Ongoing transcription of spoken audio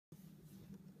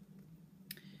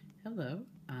Hello.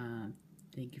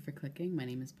 Thank you for clicking. My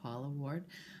name is Paula Ward.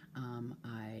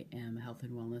 I am a health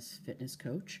and wellness fitness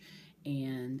coach,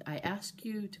 and I ask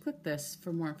you to click this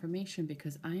for more information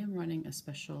because I am running a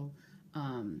special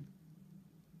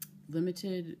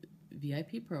limited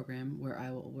VIP program where I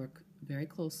will work very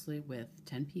closely with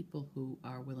 10 people who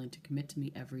are willing to commit to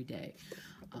me every day.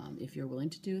 If you're willing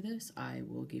to do this, I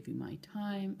will give you my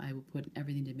time. I will put in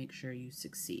everything to make sure you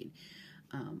succeed.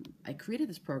 I created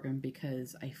this program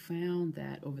because I found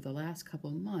that over the last couple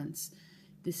of months,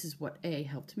 this is what A,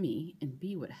 helped me, and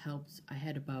B, what helped. I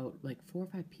had about like 4 or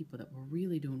 5 people that were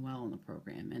really doing well in the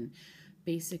program. And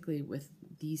basically, with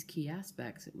these key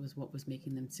aspects, it was what was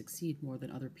making them succeed more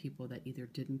than other people that either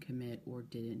didn't commit or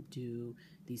didn't do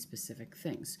these specific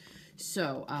things.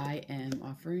 So I am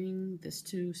offering this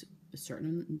to a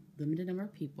certain limited number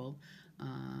of people,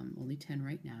 only 10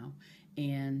 right now.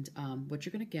 And what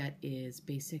you're going to get is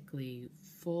basically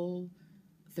full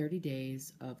 30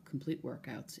 days of complete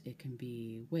workouts. It can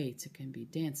be weights, it can be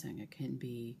dancing, it can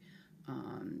be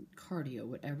cardio,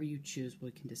 whatever you choose.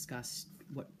 We can discuss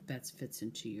what best fits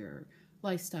into your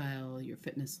lifestyle, your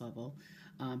fitness level.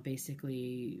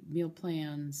 Basically, meal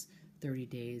plans, 30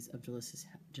 days of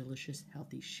delicious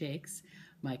healthy shakes,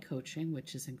 my coaching,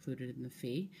 which is included in the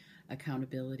fee,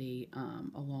 accountability,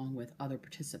 along with other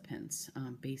participants.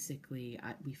 Basically,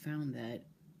 we found that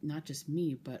not just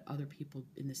me, but other people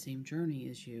in the same journey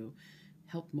as you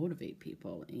helped motivate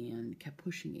people and kept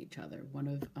pushing each other. One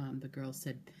of the girls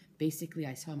said, basically,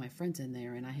 I saw my friends in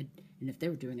there, and if they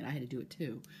were doing it, I had to do it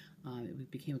too.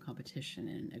 It became a competition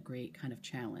and a great kind of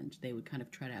challenge. They would kind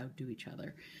of try to outdo each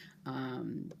other.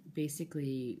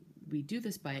 Basically, we do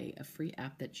this by a free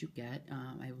app that you get.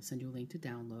 I will send you a link to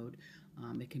download.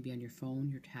 It can be on your phone,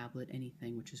 your tablet,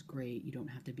 anything, which is great. You don't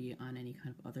have to be on any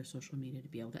kind of other social media to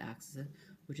be able to access it,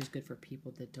 which is good for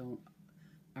people that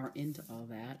aren't into all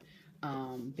that.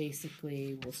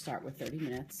 Basically, we'll start with 30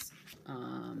 minutes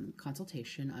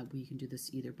consultation. We can do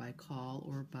this either by call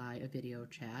or by a video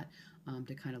chat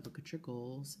to kind of look at your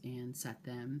goals and set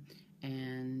them.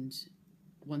 And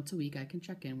once a week, I can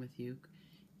check in with you.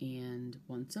 And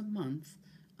once a month,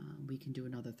 we can do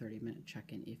another 30-minute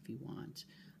check-in if you want.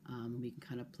 We can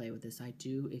kind of play with this. I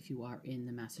do, if you are in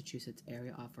the Massachusetts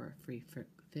area, offer a free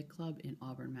fit club in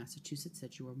Auburn, Massachusetts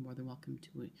that you are more than welcome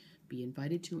to be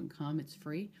invited to and come. It's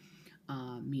free.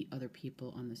 Meet other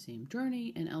people on the same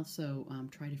journey, and also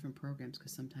try different programs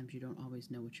because sometimes you don't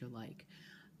always know what you like.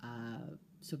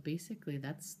 So basically,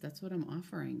 that's what I'm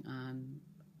offering.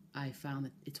 I found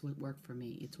that it's what worked for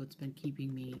me. It's what's been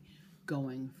keeping me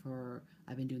going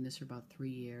I've been doing this for about 3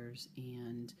 years,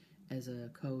 and as a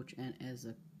coach and as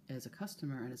a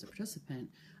customer and as a participant,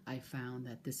 I found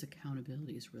that this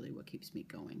accountability is really what keeps me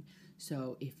going.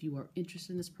 So if you are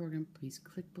interested in this program, please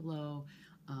click below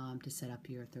to set up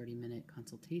your 30-minute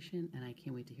consultation, and I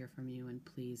can't wait to hear from you. And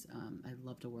please, I'd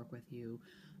love to work with you.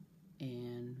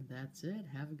 And that's it.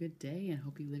 Have a good day, and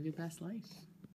hope you live your best life.